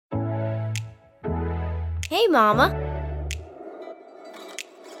Hey, Mama.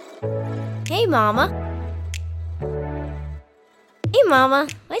 Hey, Mama. Hey, Mama.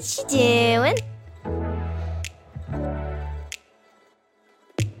 What you doing?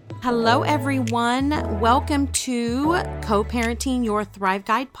 Hello, everyone. Welcome to Co-Parenting Your Thrive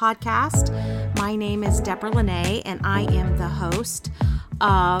Guide podcast. My name is Deborah Lene, and I am the host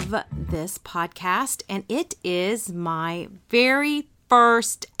of this podcast, and it is my very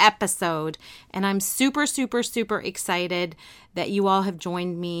first episode, and I'm super excited that you all have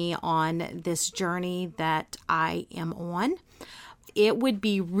joined me on this journey that I am on. It would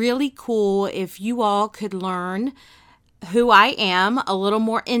be really cool if you all could learn who I am a little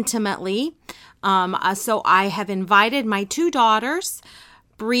more intimately. So I have invited my two daughters,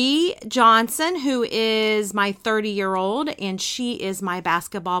 Bree Johnson, who is my 30-year-old, and she is my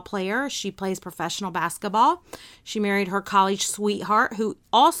basketball player. She plays professional basketball. She married her college sweetheart, who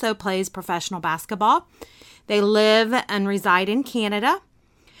also plays professional basketball. They live and reside in Canada.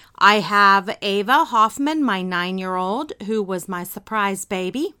 I have Ava Hoffman, my 9-year-old, who was my surprise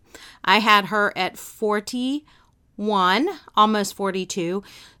baby. I had her at 41, almost 42.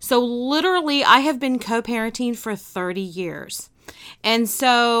 So literally, I have been co-parenting for 30 years. And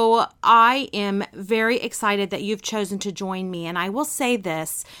so I am very excited that you've chosen to join me. And I will say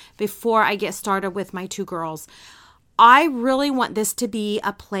this before I get started with my two girls. I really want this to be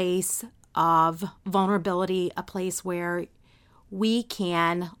a place of vulnerability, a place where we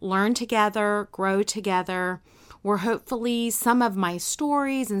can learn together, grow together, where hopefully some of my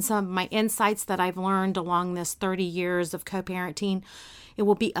stories and some of my insights that I've learned along this 30 years of co-parenting, it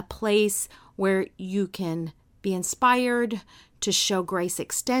will be a place where you can be inspired to show grace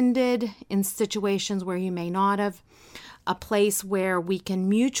extended in situations where you may not have, a place where we can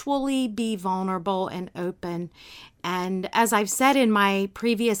mutually be vulnerable and open. And as I've said in my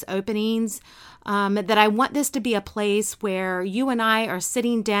previous openings, that I want this to be a place where you and I are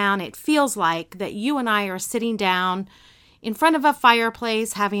sitting down. It feels like that you and I are sitting down in front of a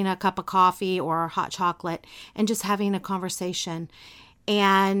fireplace, having a cup of coffee or hot chocolate, and just having a conversation.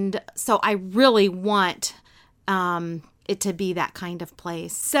 And so I really want it to be that kind of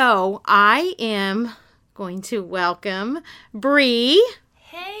place. So I am going to welcome Bree.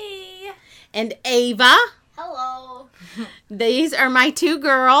 Hey. And Ava. Hello. These are my two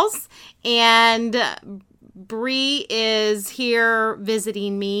girls, and Bree is here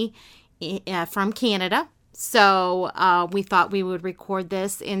visiting me from Canada. So we thought we would record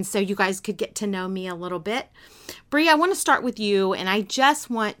this, and so you guys could get to know me a little bit. Bree, I want to start with you, and I just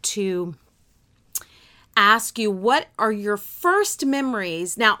want to ask you, what are your first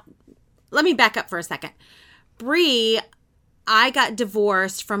memories? Now, let me back up for a second. Bree, I got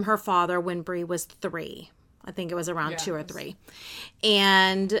divorced from her father when Bree was 3. I think it was around 2 or 3.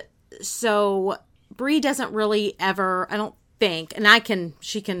 And so Bree doesn't really ever, I don't think, and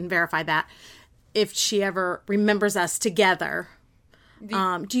she can verify that, if she ever remembers us together.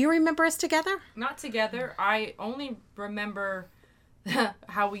 Do you remember us together? Not together. I only remember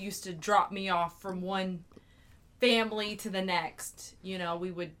how we used to drop me off from one family to the next. You know,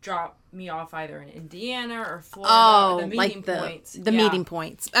 we would drop me off either in Indiana or Florida. Or the meeting points. The meeting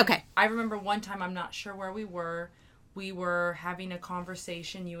points. Okay. I remember one time, I'm not sure where we were. We were having a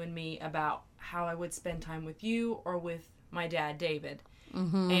conversation, you and me, about how I would spend time with you or with my dad, David.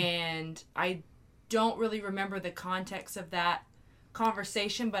 Mm-hmm. And I don't really remember the context of that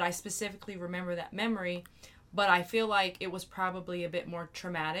conversation, but I specifically remember that memory. But I feel like it was probably a bit more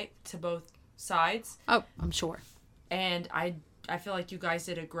traumatic to both sides. Oh, I'm sure. And I feel like you guys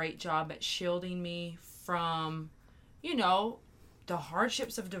did a great job at shielding me from, you know, the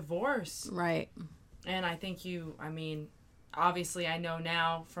hardships of divorce. Right. And I think obviously I know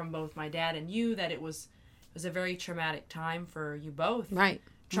now from both my dad and you that it was a very traumatic time for you both. Right.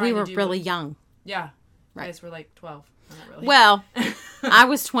 We were really young. Yeah. Right. You guys were like 12. Not really. Well, I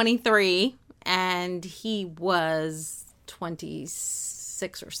was 23 and he was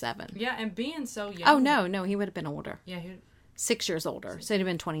 26 or 7. Yeah, and being so young. Oh, no, he would have been older. Yeah, 6 years older. So he'd have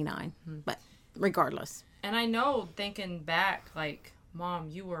been 29. Mm-hmm. But regardless. And I know, thinking back, like, Mom,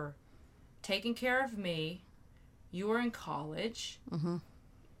 you were taking care of me. You were in college. Mm-hmm.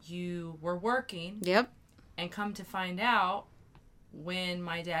 You were working. Yep. And come to find out, when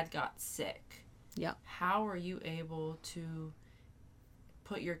my dad got sick. Yep. How were you able to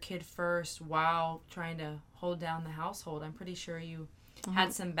put your kid first while trying to hold down the household? I'm pretty sure you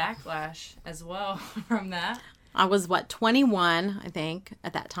had some backlash as well from that. I was, 21, I think,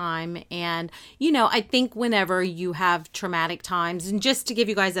 at that time. And, I think whenever you have traumatic times, and just to give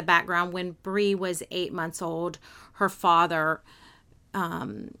you guys a background, when Bree was 8 months old, her father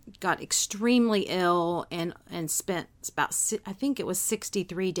got extremely ill and spent about, I think it was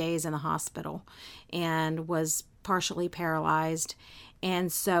 63 days in the hospital, and was partially paralyzed.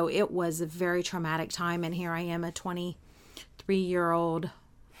 And so it was a very traumatic time. And here I am, a 23-year-old.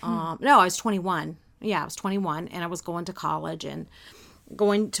 No, I was 21. Yeah, I was 21, and I was going to college and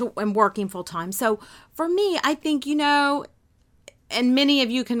working full time. So for me, I think, and many of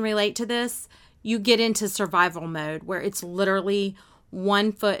you can relate to this, you get into survival mode where it's literally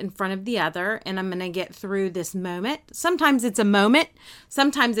one foot in front of the other, and I'm going to get through this moment. Sometimes it's a moment,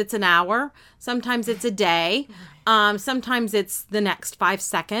 sometimes it's an hour, sometimes it's a day, sometimes it's the next 5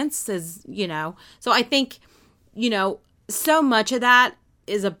 seconds, So I think, so much of that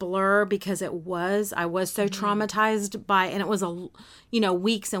is a blur because I was so traumatized by, and it was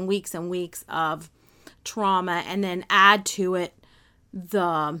weeks and weeks and weeks of trauma, and then add to it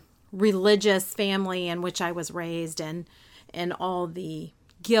the religious family in which I was raised, and all the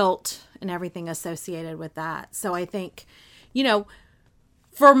guilt and everything associated with that. So I think,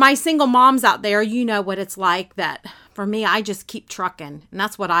 for my single moms out there, what it's like. That for me, I just keep trucking. And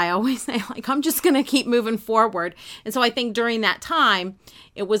that's what I always say, like, I'm just going to keep moving forward. And so I think during that time,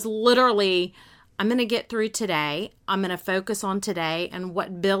 it was literally, I'm going to get through today. I'm going to focus on today and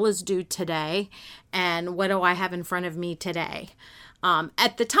what bill is due today, and what do I have in front of me today.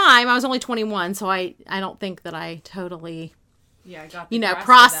 At the time, I was only 21, so I don't think that I totally,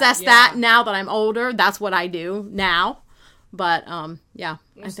 process that. Now that I'm older, that's what I do now. But, I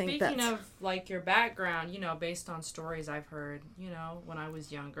think that's... Speaking of, like, your background, based on stories I've heard, when I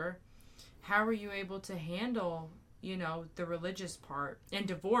was younger, how were you able to handle, the religious part and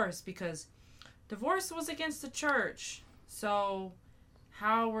divorce? Because divorce was against the church. So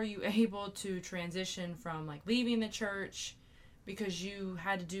how were you able to transition from, like, leaving the church because you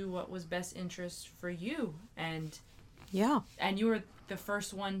had to do what was best interest for you? And you were the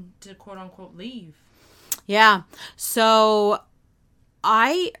first one to, quote unquote, leave. Yeah. So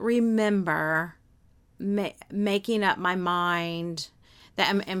I remember making up my mind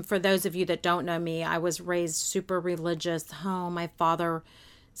that, and for those of you that don't know me, I was raised super religious home. My father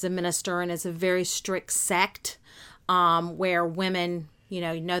is a minister, and it's a very strict sect, where women,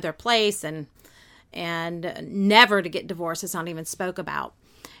 know their place, and never to get divorced. It's not even spoke about.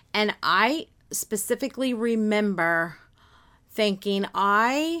 And I specifically remember thinking,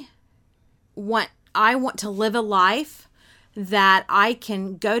 I want to live a life that I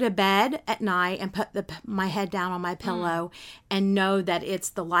can go to bed at night and put my head down on my pillow and know that it's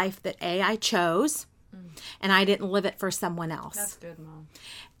the life that I chose, and I didn't live it for someone else. That's good, Mom.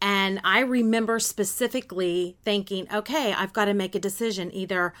 And I remember specifically thinking, okay, I've got to make a decision.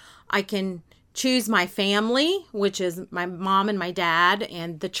 Either I can choose my family, which is my mom and my dad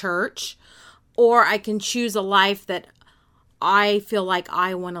and the church, or I can choose a life that I feel like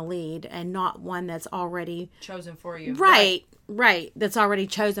I want to lead, and not one that's already chosen for you. Right. That's already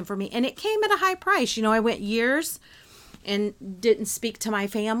chosen for me. And it came at a high price. I went years and didn't speak to my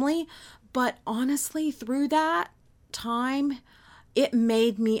family. But honestly, through that time, it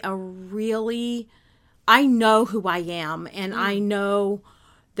made me I know who I am. And I know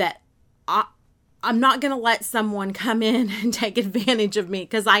that I'm not going to let someone come in and take advantage of me,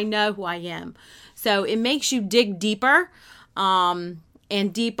 because I know who I am. So it makes you dig deeper.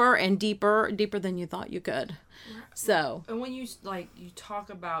 And deeper than you thought you could. So, and when you talk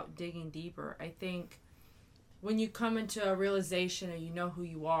about digging deeper, I think when you come into a realization and you know who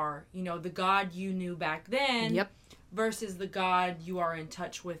you are, the God you knew back then, versus the God you are in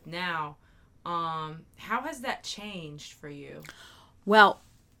touch with now, how has that changed for you? Well,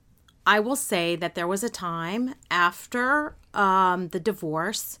 I will say that there was a time after the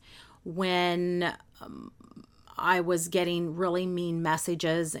divorce when I was getting really mean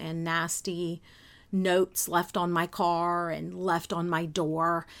messages and nasty notes left on my car and left on my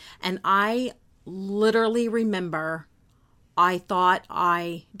door. And I literally remember I thought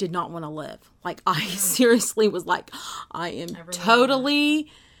I did not want to live. Like, I seriously was like, I am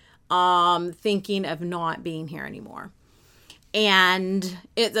totally thinking of not being here anymore. And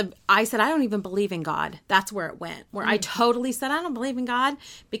I said, I don't even believe in God. That's where it went. Where I totally said, I don't believe in God,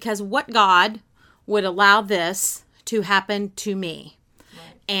 because what God would allow this to happen to me,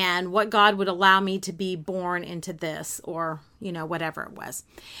 and what God would allow me to be born into this, or, whatever it was.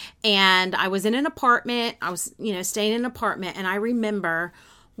 And I was in an apartment. I was, staying in an apartment. And I remember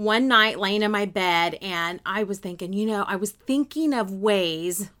one night laying in my bed, and I was thinking, I was thinking of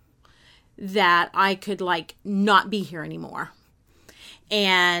ways that I could, not be here anymore.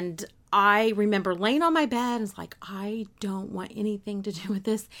 And I remember laying on my bed and it's like, I don't want anything to do with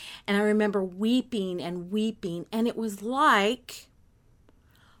this. And I remember weeping and weeping. And it was like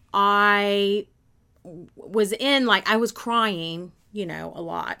I was in, like, I was crying, you know, a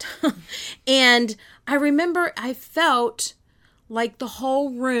lot. And I remember I felt like the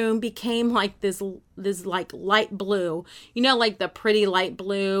whole room became like this like light blue, you know, like the pretty light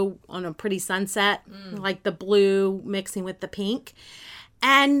blue on a pretty sunset, like the blue mixing with the pink.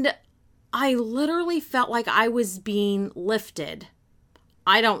 And I literally felt like I was being lifted.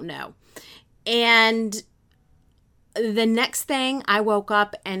 I don't know. And the next thing, I woke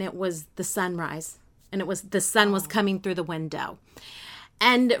up and it was the sunrise, and it was the sun was coming through the window.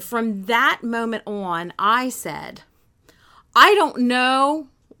 And from that moment on, I said, I don't know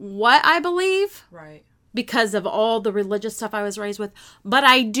what I believe, Right. because of all the religious stuff I was raised with, but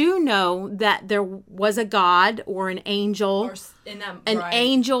I do know that there was a God or an angel, Or in that, an right.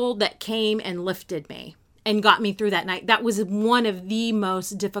 angel that came and lifted me and got me through that night. That was one of the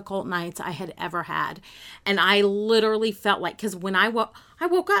most difficult nights I had ever had. And I literally felt like, because when I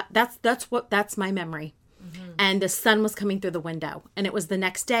woke up, that's my memory. Mm-hmm. And the sun was coming through the window, and it was the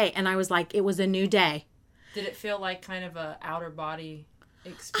next day. And I was like, it was a new day. Did it feel like kind of a outer body I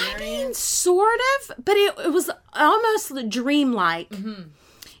experience? mean, sort of, but it was almost dreamlike. Mm-hmm.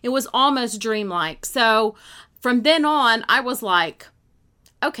 It was almost dreamlike. So from then on, I was like,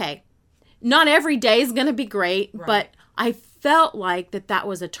 okay, not every day is going to be great, Right. but I felt like that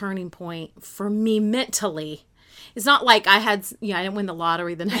was a turning point for me mentally. It's not like I didn't win the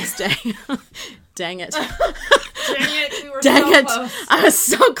lottery the next day. Dang it. Dang it, we were Dang so it. close. I was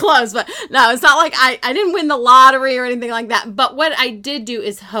so close. But no, it's not like I didn't win the lottery or anything like that. But what I did do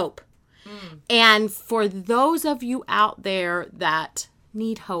is hope. And for those of you out there that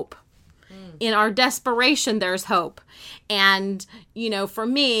need hope, in our desperation, there's hope. And, you know, for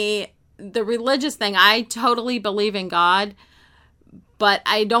me, the religious thing, I totally believe in God, but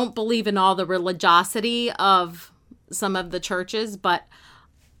I don't believe in all the religiosity of some of the churches. But,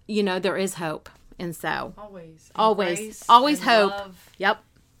 you know, there is hope. And so, Always. always And hope. love. Yep.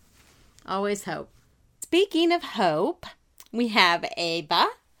 Always hope. Speaking of hope, we have Ava,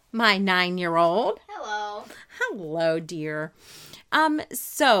 my 9-year-old. Hello. Hello, dear.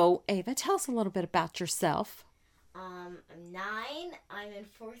 So Ava, tell us a little bit about yourself. I'm 9. I'm in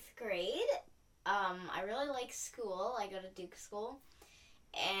 4th grade. I really like school. I go to Duke School.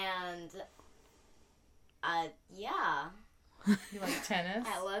 And, yeah. You like tennis?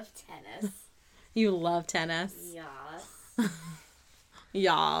 I love tennis. You love tennis. Yes.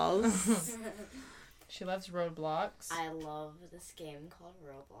 Y'all. She loves roadblocks I love this game called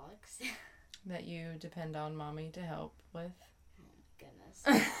Roblox. that you depend on mommy to help with.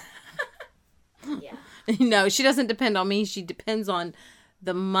 Goodness. Yeah. No, she doesn't depend on me. She depends on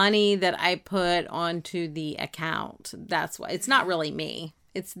the money that I put onto the account. That's why. It's not really me.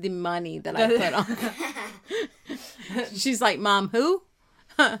 It's the money that I put on. She's like, Mom, who?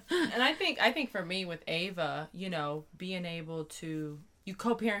 And I think for me with Ava, you know, being able to, you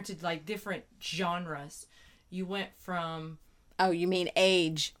co-parented like different genres. You went from, Oh, you mean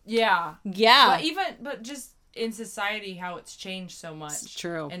age? yeah. Yeah. But just in society, how it's changed so much. It's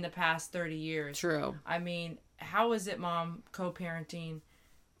true. In the past 30 years. True. I mean, how is it, Mom, co-parenting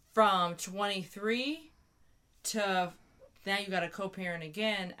from 23 to now you got to co-parent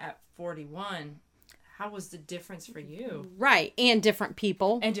again at 41? How was the difference for you? Right. And different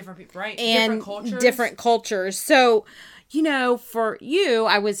people. And different people, right? And different cultures. different cultures. So, you know, for you,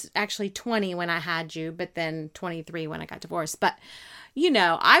 I was actually 20 when I had you, but then 23 when I got divorced. But, you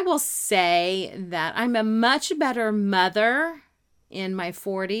know, I will say that I'm a much better mother in my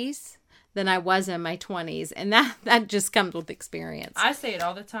 40s than I was in my 20s. And that just comes with experience. I say it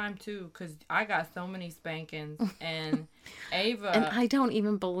all the time, too, because I got so many spankings. And Ava... And I don't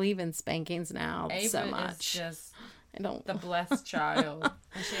even believe in spankings now Ava so much. is just I don't. the blessed child.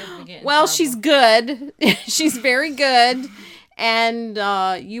 And she doesn't get in Well, trouble. she's good. She's very good.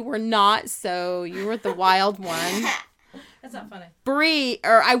 And you were not, so you were the wild one. That's not funny. Bree,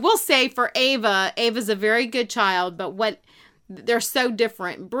 or I will say for Ava, Ava's a very good child, but they're so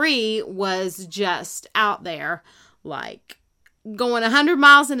different. Bree was just out there, like going 100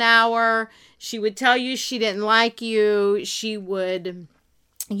 miles an hour. She would tell you she didn't like you. She would,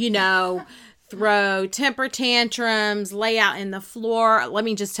 you know, throw temper tantrums, lay out in the floor. Let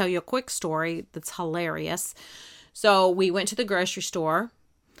me just tell you a quick story that's hilarious. So we went to the grocery store.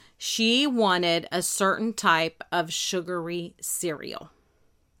 She wanted a certain type of sugary cereal.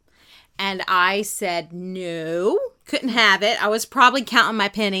 And I said, no, couldn't have it. I was probably counting my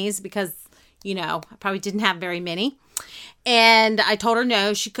pennies because, you know, I probably didn't have very many. And I told her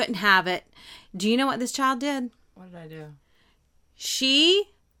no, she couldn't have it. Do you know what this child did? What did I do? She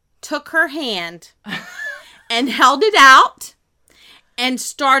took her hand and held it out and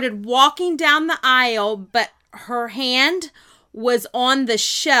started walking down the aisle, but her hand was on the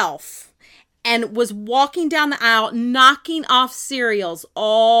shelf and was walking down the aisle, knocking off cereals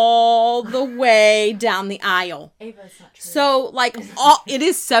all the way down the aisle. Ava, it's not true. So, it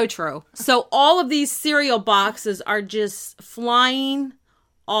is so true. So, all of these cereal boxes are just flying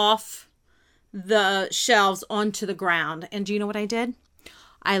off the shelves onto the ground. And do you know what I did?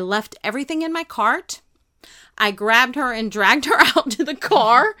 I left everything in my cart. I grabbed her and dragged her out to the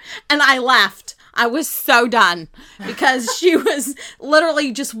car, and I left. I was so done because she was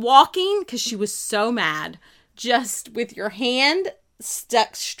literally just walking because she was so mad, just with your hand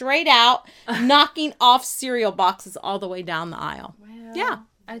stuck straight out, knocking off cereal boxes all the way down the aisle. Well, Yeah.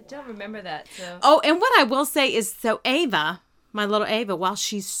 I don't remember that. So. Oh, and what I will say is, so Ava, my little Ava, while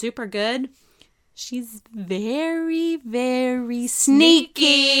she's super good, she's very, very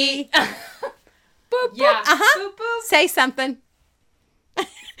sneaky. Boop, boop. Yeah. Uh-huh. Boop, boop. Say something.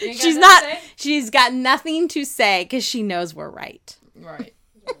 You ain't got She's nothing not, to say? she's got nothing to say because she knows we're right. Right.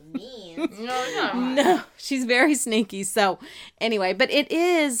 Mean. No, she's very sneaky. So anyway, but it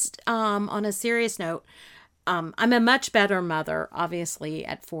is, on a serious note, I'm a much better mother, obviously,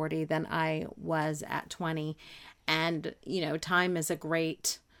 at 40 than I was at 20. And, time is a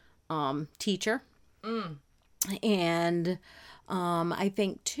great teacher. And I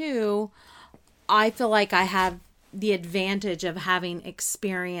think, too, I feel like I have the advantage of having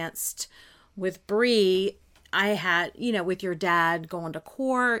experienced with Bree. I had, with your dad going to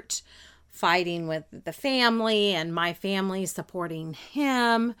court, fighting with the family and my family supporting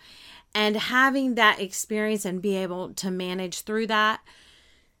him, and having that experience and be able to manage through that.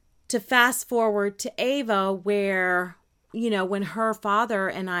 To fast forward to Ava, where, when her father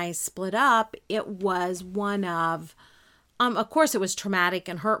and I split up, it was one of course it was traumatic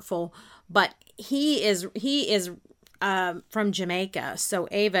and hurtful, but he is from Jamaica. So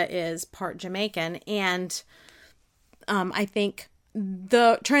Ava is part Jamaican. And I think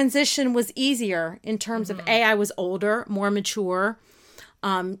the transition was easier in terms of, I was older, more mature,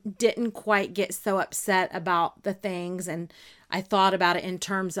 didn't quite get so upset about the things. And I thought about it in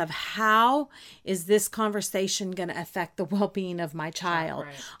terms of, how is this conversation going to affect the well-being of my child?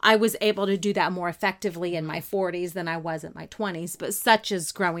 Right. I was able to do that more effectively in my 40s than I was in my 20s, but such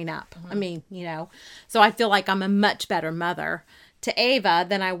is growing up. I mean, so I feel like I'm a much better mother to Ava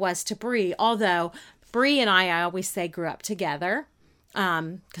than I was to Bree. Although Bree and I always say, grew up together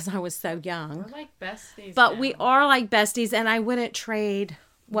because I was so young. We're like besties. But now. we are like besties, and I wouldn't trade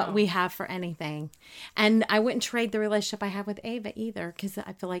what we have for anything. And I wouldn't trade the relationship I have with Ava either, because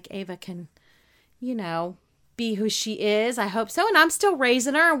I feel like Ava can, be who she is. I hope so. And I'm still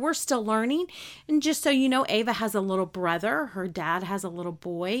raising her, and we're still learning. And just so you know, Ava has a little brother. Her dad has a little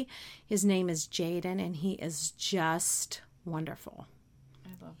boy. His name is Jaden, and he is just wonderful.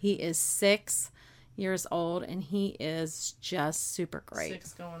 I love He is 6 years old, and he is just super great.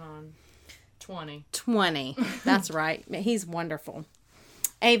 6 going on 20. 20. That's right. He's wonderful.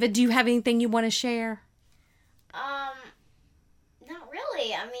 Ava, do you have anything you want to share? Not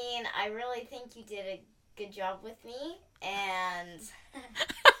really. I mean, I really think you did a good job with me, and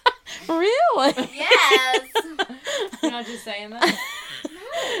Really? yes. You're not just saying that?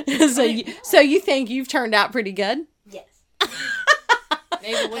 So you think you've turned out pretty good? Yes.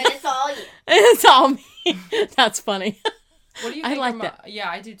 Ava, But it's all you. It's all me. That's funny. what do you I think like are that. Yeah,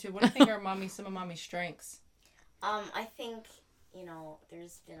 I do too. What do you think are some of mommy's strengths? I think,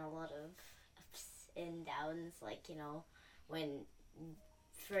 there's been a lot of ups and downs, like, when,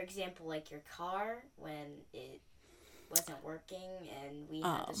 for example, like your car, when it wasn't working and we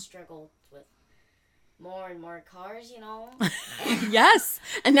had to struggle with more and more cars, Yes.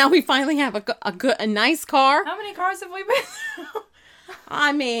 And now we finally have a nice car. How many cars have we been through?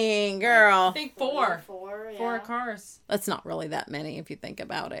 I mean, girl. I think 4. Four, yeah. 4 cars. That's not really that many if you think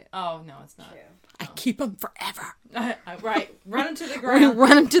about it. Oh, no, it's not. True. I keep them forever. Right. Run them to the ground.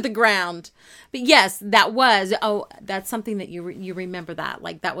 Run them to the ground. But yes, that's something that you remember that.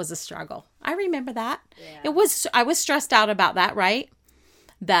 Like, that was a struggle. I remember that. Yeah. I was stressed out about that, right?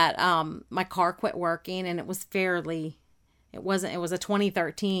 That my car quit working, and it was it was a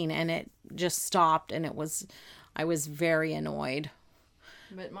 2013, and it just stopped, and I was very annoyed.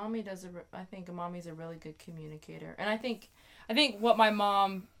 But mommy I think mommy's a really good communicator. And I think what my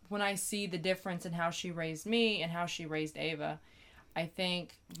mom, when I see the difference in how she raised me and how she raised Ava, I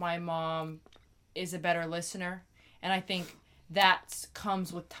think my mom is a better listener. And I think that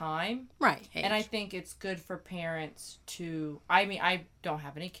comes with time. Right. And I think it's good for parents I don't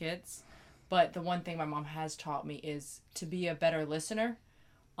have any kids, but the one thing my mom has taught me is to be a better listener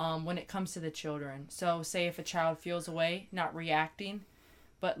when it comes to the children. So say if a child feels away, not reacting,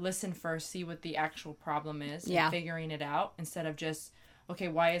 but listen first, see what the actual problem is, Yeah. and figuring it out instead of just, okay,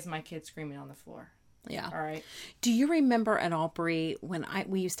 why is my kid screaming on the floor? Yeah. All right. Do you remember at all, Bree, when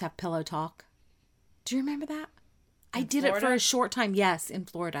we used to have pillow talk? Do you remember that? I did it for Florida? a short time. Yes, in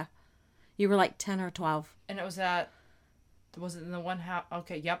Florida. You were like 10 or 12. And it was was it in the one house?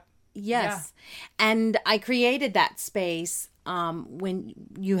 Okay, yep. Yes. And I created that space when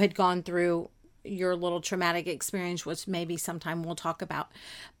you had gone through your little traumatic experience, which maybe sometime we'll talk about.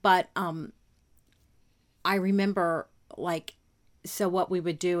 But I remember, like, so what we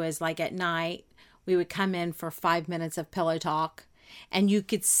would do is, like, at night, we would come in for 5 minutes of pillow talk, and you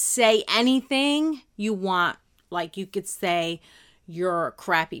could say anything you want. Like, you could say you're a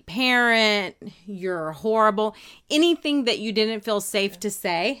crappy parent, you're horrible, anything that you didn't feel safe to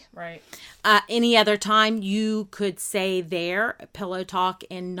say. Right. Any other time you could say there, pillow talk,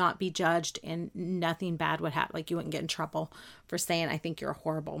 and not be judged, and nothing bad would happen. Like, you wouldn't get in trouble for saying, I think you're a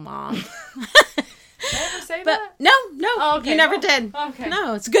horrible mom. Did I ever say that? No, Oh, okay. you never No. did. Okay.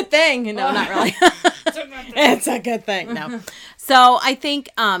 No, it's a good thing. No, not really. It's a good thing. It's a good thing. No. So I think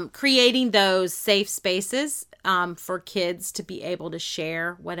creating those safe spaces for kids to be able to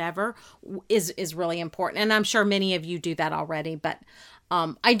share whatever is really important. And I'm sure many of you do that already. But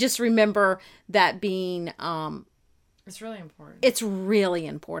I just remember that being... It's really important. It's really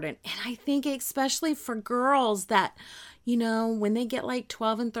important. And I think especially for girls that, you know, when they get like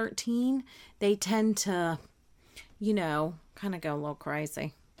 12 and 13, they tend to, you know, kind of go a little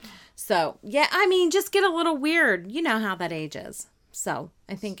crazy. So, yeah, I mean, just get a little weird. You know how that age is. So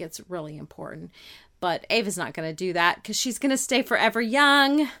I think it's really important. But Ava's not going to do that because she's going to stay forever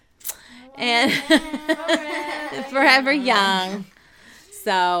young. And forever young.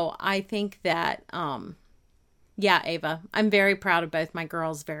 So I think that, yeah, Ava, I'm very proud of both my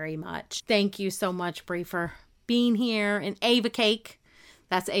girls very much. Thank you so much, Bree, for being here. And Ava Cake,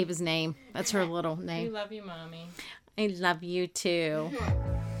 that's Ava's name. That's her little We name. love you, Mommy. I love you too.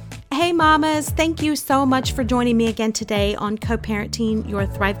 Hey, mamas, thank you so much for joining me again today on Co-Parenting Your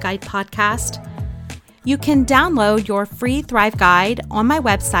Thrive Guide podcast. You can download your free Thrive Guide on my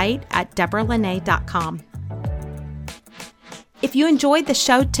website at DeborahLene.com. If you enjoyed the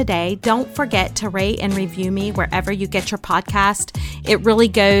show today, don't forget to rate and review me wherever you get your podcast. It really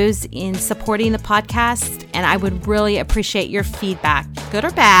goes in supporting the podcast, and I would really appreciate your feedback, good or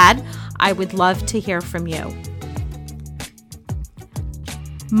bad. I would love to hear from you.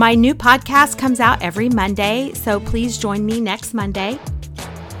 My new podcast comes out every Monday, so please join me next Monday.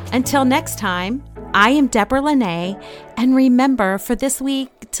 Until next time, I am Deborah Lene, and remember for this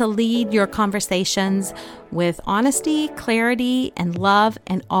week to lead your conversations with honesty, clarity, and love,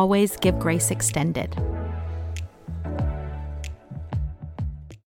 and always give grace extended.